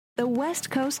The West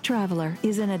Coast Traveler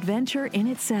is an adventure in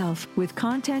itself, with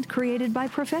content created by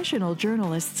professional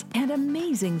journalists and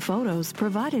amazing photos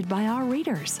provided by our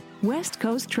readers.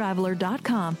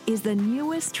 WestCoastTraveler.com is the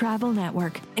newest travel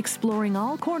network, exploring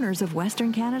all corners of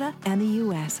Western Canada and the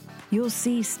U.S. You'll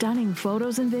see stunning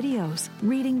photos and videos,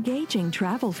 read engaging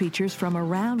travel features from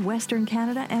around Western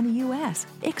Canada and the U.S.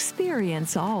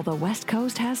 Experience all the West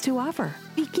Coast has to offer.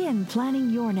 Begin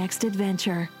planning your next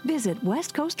adventure. Visit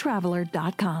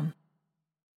WestCoastTraveler.com.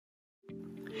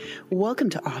 Welcome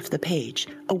to Off the Page,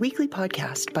 a weekly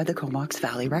podcast by the Comox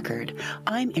Valley Record.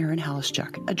 I'm Erin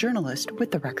Halischuk, a journalist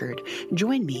with the Record.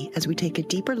 Join me as we take a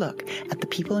deeper look at the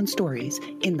people and stories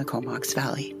in the Comox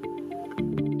Valley.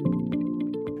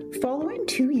 Following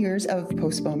 2 years of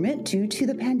postponement due to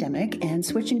the pandemic and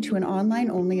switching to an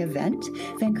online-only event,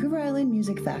 Vancouver Island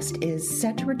MusicFest is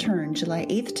set to return July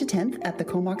 8th to 10th at the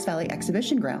Comox Valley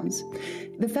Exhibition Grounds.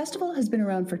 The festival has been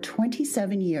around for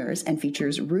 27 years and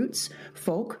features roots,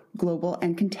 folk, global,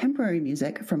 and contemporary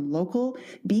music from local,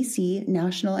 BC,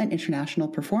 national, and international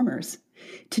performers.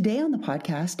 Today on the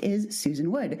podcast is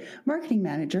Susan Wood, marketing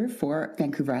manager for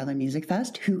Vancouver Island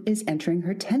MusicFest, who is entering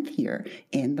her 10th year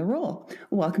in the role.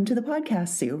 Welcome to the podcast,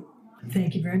 Sue.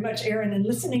 Thank you very much, Erin. And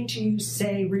listening to you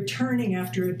say returning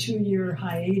after a 2-year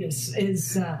hiatus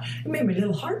it made my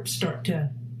little heart start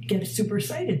to get super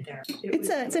excited there.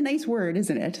 It's a nice word,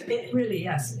 isn't it? It really,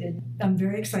 yes. I'm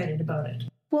very excited about it.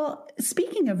 Well,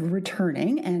 speaking of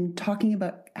returning and talking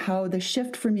about how the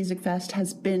shift for MusicFest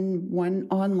has been one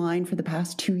online for the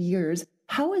past 2 years,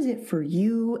 how is it for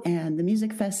you and the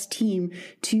MusicFest team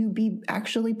to be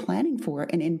actually planning for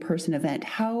an in-person event?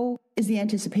 How is the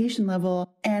anticipation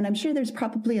level? And I'm sure there's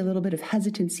probably a little bit of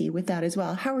hesitancy with that as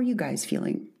well. How are you guys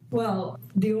feeling? Well,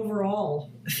 the overall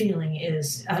feeling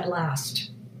is at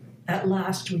last. At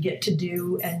last we get to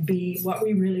do and be what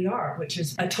we really are, which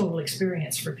is a total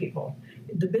experience for people.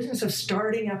 The business of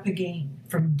starting up again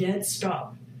from dead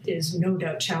stop is no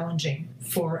doubt challenging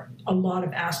for a lot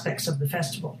of aspects of the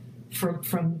festival.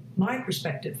 From my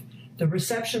perspective, the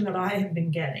reception that I have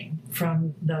been getting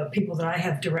from the people that I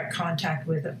have direct contact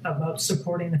with about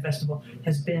supporting the festival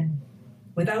has been,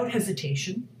 without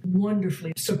hesitation,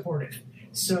 wonderfully supportive.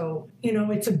 So,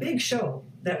 it's a big show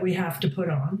that we have to put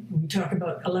on. We talk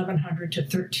about 1,100 to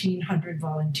 1,300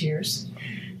 volunteers.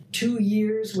 2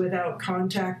 years without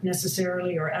contact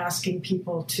necessarily or asking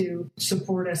people to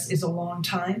support us is a long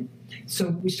time. So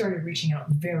we started reaching out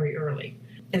very early.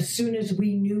 As soon as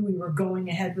we knew we were going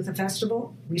ahead with the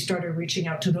festival, we started reaching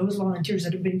out to those volunteers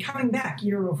that have been coming back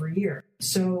year over year.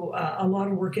 So a lot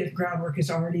of groundwork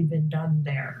has already been done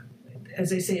there.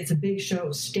 As I say, it's a big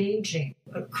show, staging,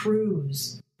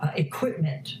 crews,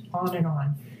 equipment, on and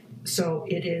on. So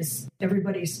it is,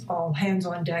 everybody's all hands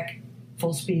on deck,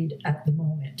 full speed at the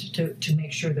moment to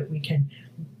make sure that we can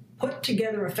put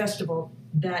together a festival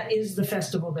that is the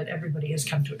festival that everybody has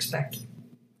come to expect.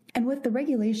 And with the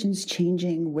regulations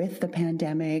changing with the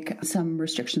pandemic, some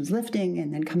restrictions lifting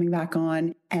and then coming back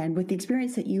on, and with the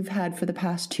experience that you've had for the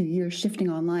past 2 years shifting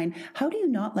online, how do you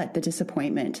not let the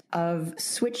disappointment of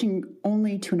switching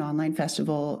only to an online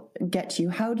festival get to you?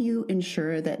 How do you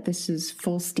ensure that this is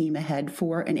full steam ahead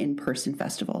for an in-person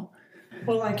festival?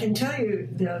 Well, I can tell you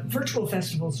the virtual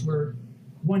festivals were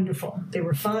wonderful. They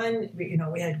were fun. We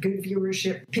had good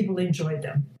viewership. People enjoyed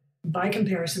them. By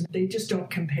comparison, they just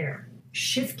don't compare.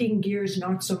 Shifting gears,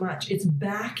 not so much. It's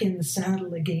back in the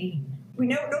saddle again. We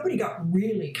know nobody got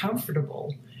really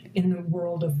comfortable in the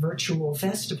world of virtual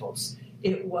festivals.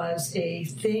 It was a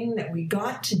thing that we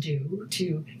got to do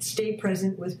to stay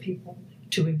present with people,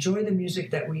 to enjoy the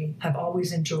music that we have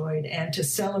always enjoyed, and to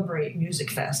celebrate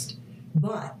MusicFest.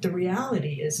 But the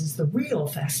reality is the real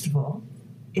festival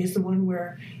is the one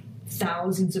where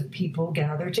thousands of people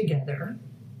gather together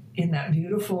in that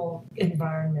beautiful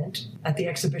environment at the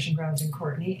exhibition grounds in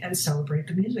Courtenay and celebrate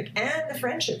the music and the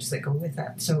friendships that go with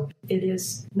that. So it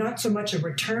is not so much a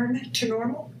return to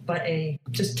normal, but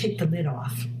just take the lid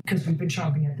off, because we've been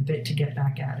chomping at the bit to get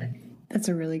back at it. That's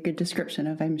a really good description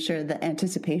of, I'm sure, the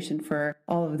anticipation for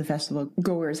all of the festival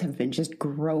goers have been just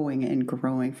growing and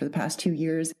growing for the past 2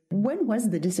 years. When was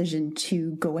the decision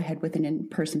to go ahead with an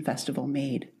in-person festival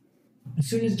made? As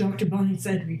soon as Dr. Bonnie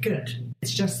said we could.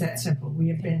 It's just that simple. We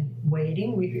have been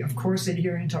waiting. We, of course,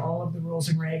 adhering to all of the rules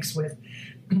and regs with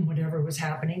whatever was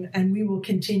happening, and we will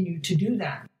continue to do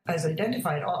that. As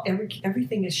identified,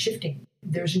 everything is shifting.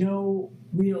 There's no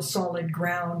real solid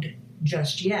ground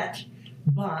just yet,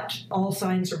 but all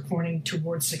signs are pointing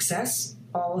toward success.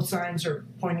 All the signs are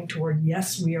pointing toward,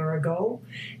 yes, we are a go,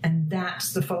 and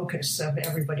that's the focus of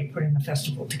everybody putting the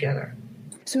festival together.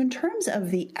 So in terms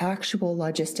of the actual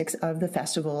logistics of the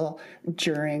festival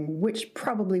during, which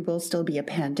probably will still be a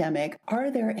pandemic,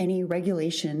 are there any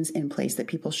regulations in place that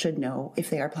people should know if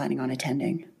they are planning on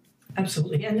attending?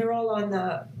 Absolutely. And they're all on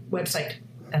the website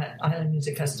at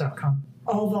islandmusicfest.com.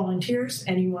 All volunteers,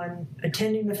 anyone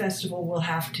attending the festival will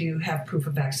have to have proof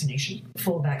of vaccination,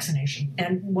 full vaccination.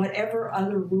 And whatever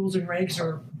other rules and regs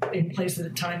are in place at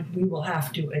the time, we will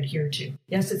have to adhere to.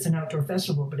 Yes, it's an outdoor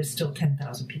festival, but it's still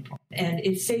 10,000 people. And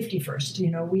it's safety first.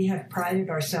 You know, we have prided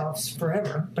ourselves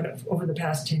forever, but over the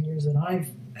past 10 years that I've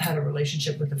had a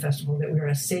relationship with the festival, that we're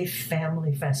a safe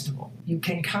family festival. You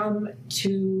can come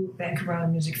to Vancouver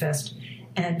Island Music Fest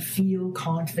and feel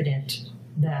confident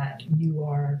that you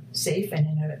are safe and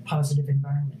in a positive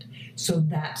environment. So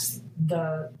that's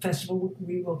the festival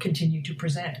we will continue to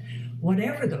present,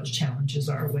 whatever those challenges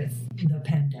are with the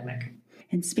pandemic.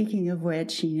 And speaking of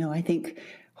which, I think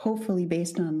hopefully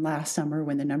based on last summer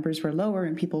when the numbers were lower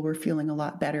and people were feeling a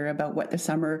lot better about what the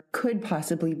summer could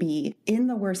possibly be, in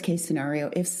the worst case scenario,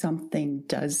 if something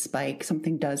does spike,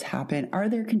 something does happen, are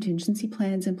there contingency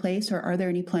plans in place, or are there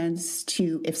any plans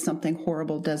to, if something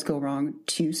horrible does go wrong,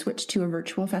 to switch to a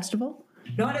virtual festival?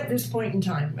 Not at this point in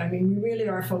time. I mean, we really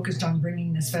are focused on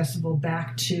bringing this festival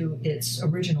back to its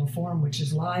original form, which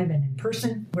is live and in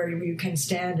person, where you can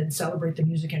stand and celebrate the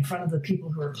music in front of the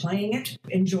people who are playing it,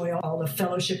 enjoy all the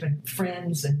fellowship and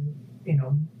friends and,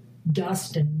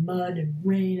 dust and mud and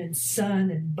rain and sun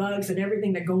and bugs and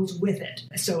everything that goes with it.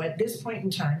 So at this point in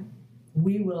time,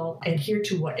 we will adhere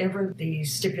to whatever the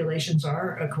stipulations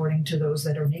are according to those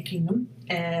that are making them.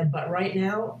 But right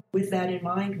now, with that in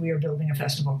mind, we are building a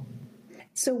festival.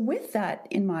 So with that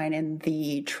in mind and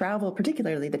the travel,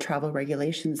 particularly the travel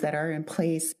regulations that are in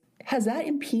place, has that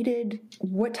impeded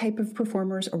what type of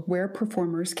performers or where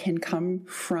performers can come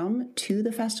from to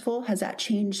the festival? Has that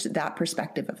changed that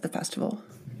perspective of the festival?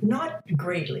 Not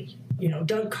greatly.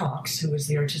 Doug Cox, who is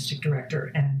the artistic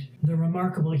director and the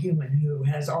remarkable human who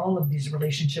has all of these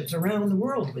relationships around the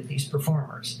world with these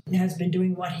performers, has been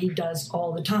doing what he does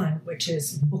all the time, which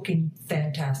is booking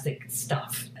fantastic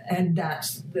stuff. And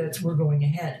that's we're going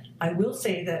ahead. I will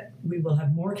say that we will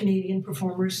have more Canadian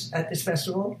performers at this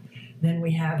festival than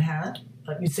we have had.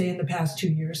 Let me say in the past 2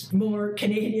 years, more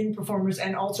Canadian performers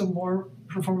and also more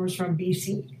performers from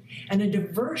BC. And a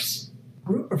diverse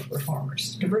group of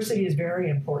performers. Diversity is very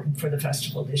important for the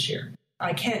festival this year.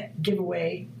 I can't give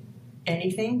away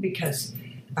anything because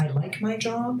I like my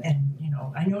job and,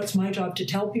 I know it's my job to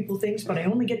tell people things, but I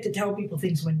only get to tell people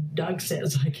things when Doug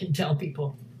says I can tell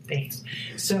people things.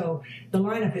 So the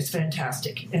lineup is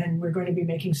fantastic, and we're going to be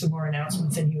making some more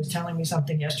announcements, and he was telling me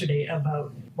something yesterday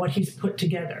about what he's put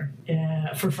together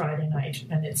for Friday night,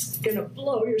 and it's going to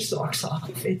blow your socks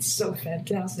off. It's so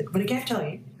fantastic, but I can't tell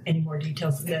you any more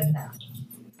details than that.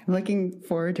 I'm looking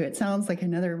forward to it. Sounds like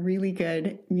another really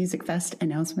good MusicFest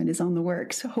announcement is on the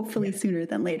works, hopefully sooner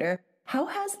than later. How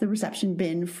has the reception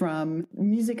been from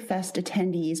MusicFest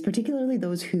attendees, particularly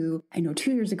those who, I know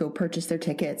 2 years ago purchased their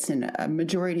tickets, and a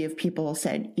majority of people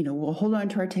said, we'll hold on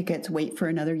to our tickets, wait for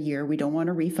another year, we don't want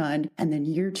a refund, and then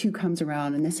year two comes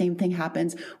around and the same thing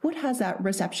happens. What has that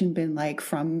reception been like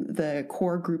from the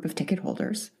core group of ticket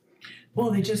holders?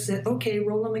 Well, they just said, okay,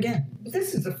 roll them again.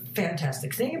 This is a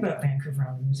fantastic thing about Vancouver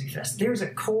Island Music Fest. There's a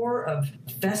core of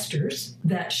festers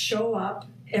that show up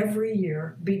every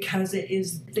year because it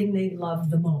is the thing they love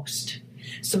the most.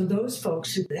 So those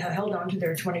folks who held on to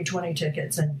their 2020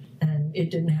 tickets and it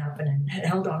didn't happen, and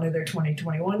held on to their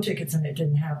 2021 tickets and it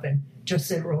didn't happen, just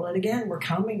said, roll it again. We're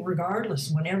coming regardless.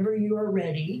 Whenever you are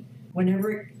ready,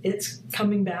 whenever it's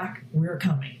coming back, we're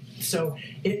coming. So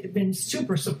it's been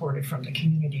super supportive from the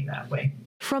community that way.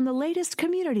 From the latest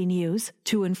community news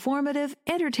to informative,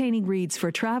 entertaining reads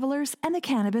for travelers and the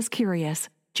cannabis curious,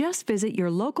 just visit your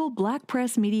local Black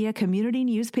Press Media community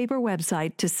newspaper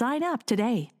website to sign up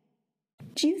today.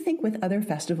 Do you think with other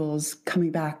festivals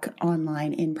coming back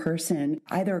online in person,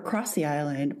 either across the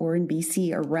island or in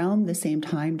BC around the same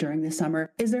time during the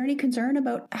summer, is there any concern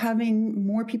about having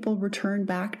more people return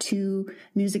back to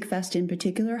MusicFest in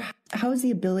particular? How is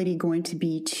the ability going to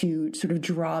be to sort of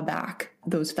draw back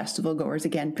those festival goers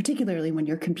again, particularly when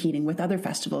you're competing with other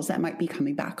festivals that might be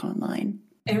coming back online?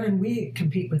 Erin, we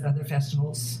compete with other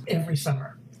festivals every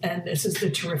summer. And this is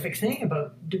the terrific thing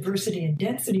about diversity and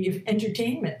density of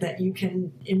entertainment that you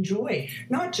can enjoy,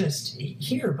 not just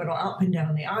here, but up and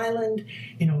down the island,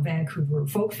 Vancouver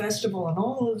Folk Festival and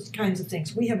all those kinds of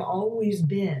things. We have always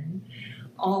been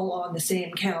all on the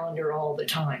same calendar all the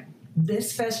time.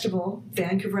 This festival,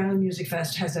 Vancouver Island Music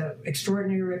Fest, has an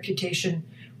extraordinary reputation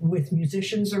with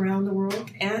musicians around the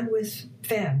world and with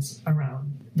fans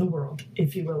around the world,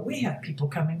 if you will. We have people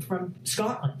coming from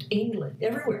Scotland, England,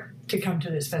 everywhere to come to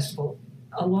this festival,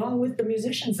 along with the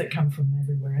musicians that come from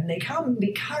everywhere. And they come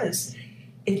because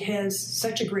it has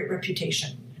such a great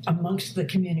reputation amongst the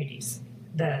communities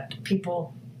that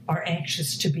people are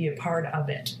anxious to be a part of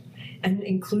it. And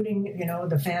including,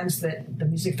 the fans the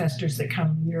music festers that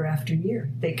come year after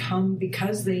year. They come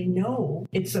because they know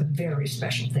it's a very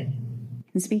special thing.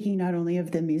 And speaking not only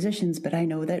of the musicians, but I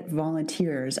know that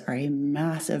volunteers are a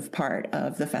massive part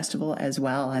of the festival as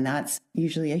well. And that's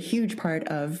usually a huge part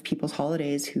of people's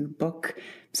holidays who book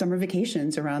summer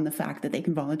vacations around the fact that they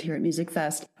can volunteer at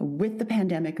MusicFest. With the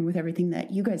pandemic and with everything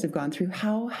that you guys have gone through,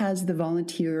 how has the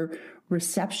volunteer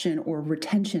reception or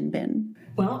retention been?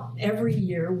 Well, every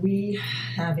year we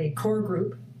have a core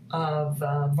group of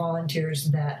volunteers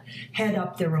that head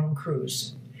up their own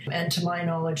crews. And to my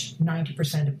knowledge,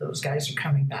 90% of those guys are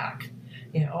coming back.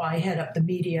 I head up the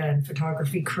media and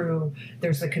photography crew.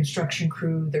 There's the construction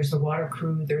crew. There's the water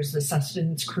crew. There's the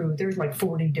sustenance crew. There's like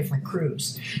 40 different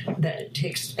crews that it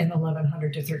takes, and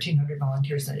 1,100 to 1,300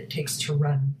 volunteers that it takes to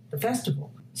run the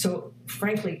festival. So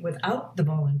frankly, without the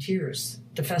volunteers,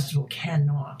 the festival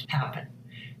cannot happen.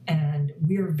 And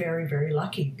we're very, very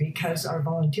lucky because our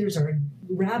volunteers are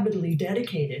rabidly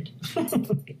dedicated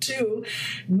to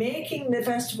making the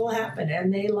festival happen,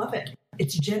 and they love it.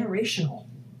 It's generational.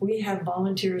 We have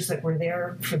volunteers that were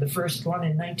there for the first one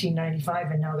in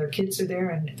 1995, and now their kids are there,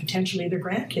 and potentially their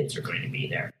grandkids are going to be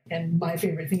there. And my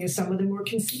favorite thing is some of them were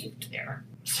conceived there.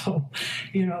 So,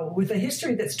 with a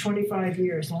history that's 25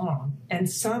 years long, and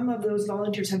some of those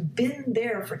volunteers have been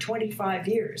there for 25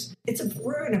 years,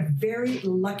 we're in a very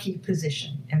lucky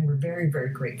position, and we're very, very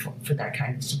grateful for that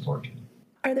kind of support.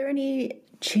 Are there any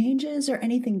changes or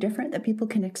anything different that people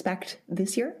can expect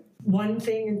this year? One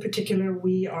thing in particular,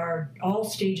 all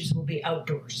stages will be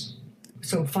outdoors.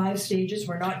 So 5 stages.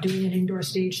 We're not doing an indoor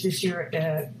stage this year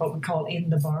at what we call in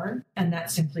the barn. And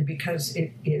that's simply because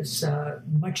it is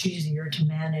much easier to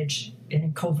manage any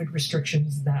COVID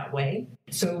restrictions that way.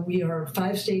 So we are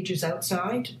 5 stages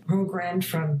outside, programmed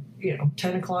from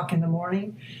 10 o'clock in the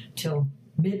morning till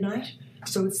midnight.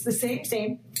 So it's the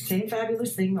same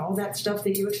fabulous thing. All that stuff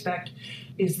that you expect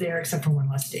is there, except for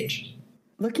one less stage.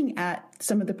 Looking at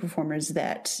some of the performers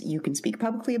that you can speak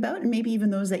publicly about, and maybe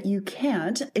even those that you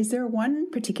can't, is there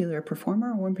one particular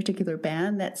performer or one particular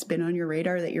band that's been on your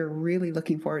radar that you're really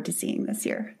looking forward to seeing this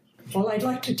year? Well, I'd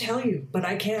like to tell you, but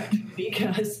I can't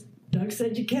because Doug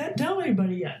said you can't tell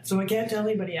anybody yet. So I can't tell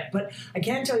anybody yet. But I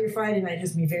can tell you Friday night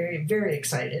has me very, very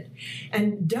excited.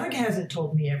 And Doug hasn't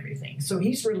told me everything. So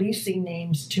he's releasing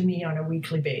names to me on a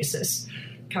weekly basis,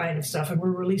 kind of stuff. And we're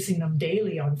releasing them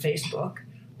daily on Facebook.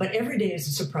 But every day is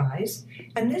a surprise.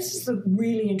 And this is the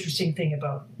really interesting thing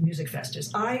about MusicFest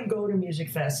is I go to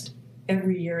MusicFest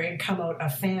every year and come out a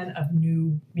fan of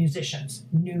new musicians,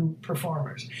 new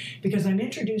performers, because I'm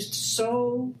introduced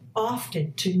so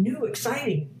often to new,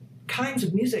 exciting kinds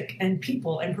of music and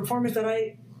people and performers that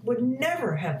I would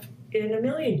never have in a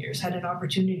million years had an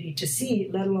opportunity to see,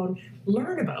 let alone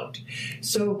learn about.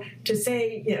 So to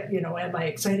say, am I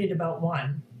excited about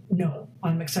one? No,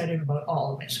 I'm excited about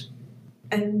all of it.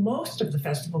 And most of the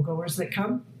festival goers that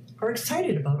come are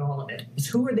excited about all of it. It's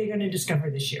who are they going to discover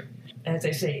this year? As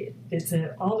I say, it's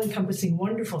an all-encompassing,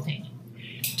 wonderful thing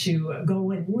to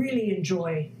go and really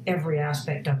enjoy every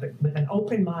aspect of it with an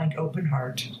open mind, open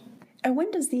heart. And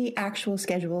when does the actual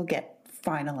schedule get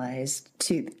finalized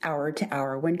to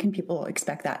hour? When can people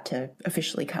expect that to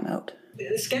officially come out?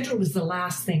 The schedule is the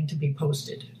last thing to be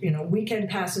posted. Weekend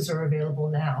passes are available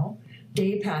now.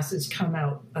 Day passes come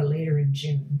out later in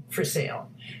June for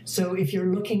sale. So if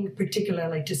you're looking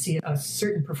particularly to see a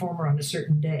certain performer on a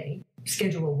certain day,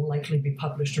 schedule will likely be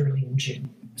published early in June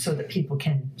so that people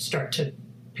can start to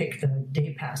pick the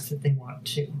day pass that they want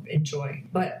to enjoy.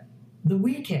 But the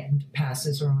weekend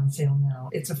passes are on sale now.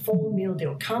 It's a full meal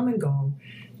deal. Come and go.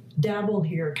 Dabble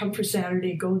here, come for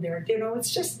Saturday, go there.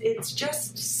 It's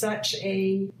just such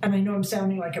a, and I know I'm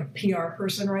sounding like a PR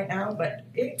person right now, but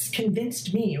it's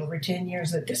convinced me over 10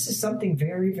 years that this is something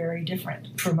very, very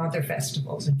different from other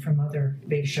festivals and from other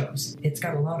big shows. It's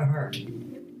got a lot of heart.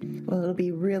 Well, it'll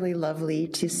be really lovely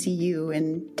to see you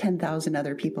and 10,000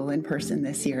 other people in person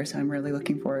this year, so I'm really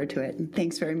looking forward to it. And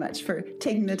thanks very much for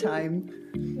taking the time.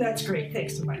 That's great.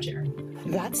 Thanks so much, Erin.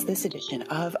 That's this edition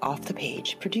of Off the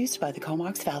Page, produced by the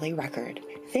Comox Valley Record.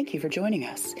 Thank you for joining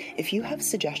us. If you have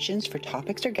suggestions for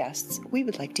topics or guests, we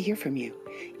would like to hear from you.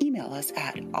 Email us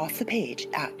at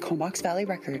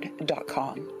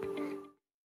offthepage@comoxvalleyrecord.com.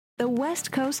 The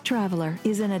West Coast Traveler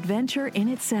is an adventure in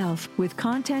itself with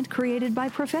content created by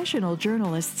professional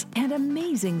journalists and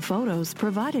amazing photos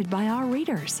provided by our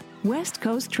readers.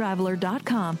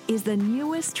 WestCoastTraveler.com is the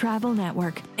newest travel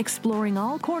network exploring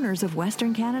all corners of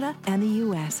Western Canada and the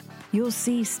U.S. You'll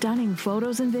see stunning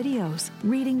photos and videos,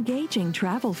 read engaging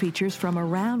travel features from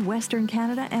around Western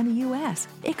Canada and the U.S.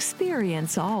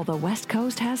 Experience all the West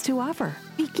Coast has to offer.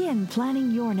 Begin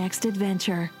planning your next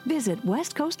adventure. Visit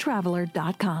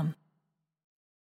WestCoastTraveler.com.